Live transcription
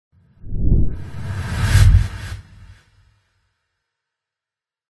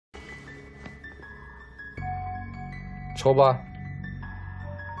抽吧。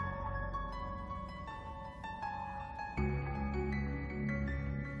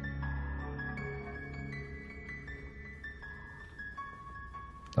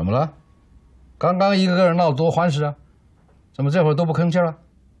怎么了？刚刚一个个人闹多欢实啊，怎么这会儿都不吭气了？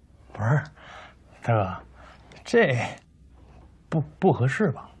不是，大哥，这不合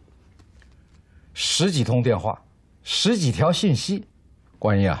适吧？10几通电话，10几条信息，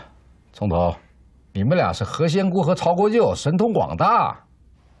关一啊，从头，你们俩是何仙姑和曹国舅，神通广大，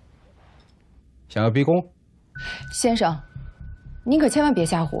想要逼宫？先生，您可千万别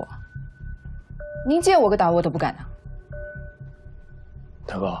吓唬我，您借我个打我都不敢呢。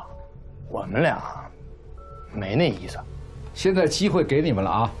大哥，我们俩没那意思。现在机会给你们了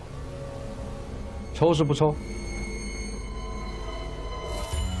啊！抽是不抽？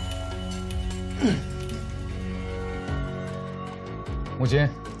母亲，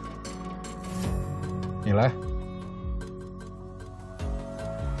你来。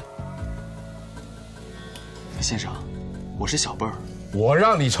先生，我是小辈儿。我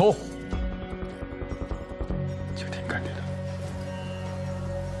让你抽。就挺感觉的。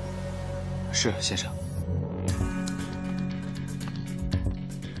是，先生。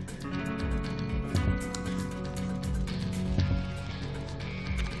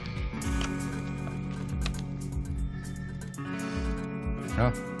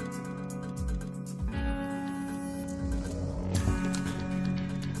啊。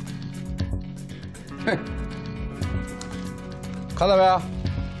嘿，看到没有？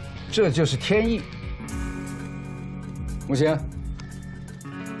这就是天意。母亲，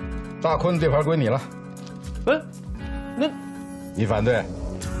大坤这盘归你了。那你反对？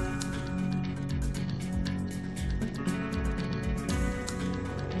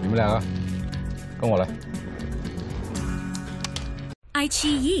你们两个跟我来。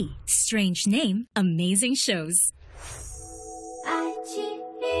iQiyi, strange name, amazing shows.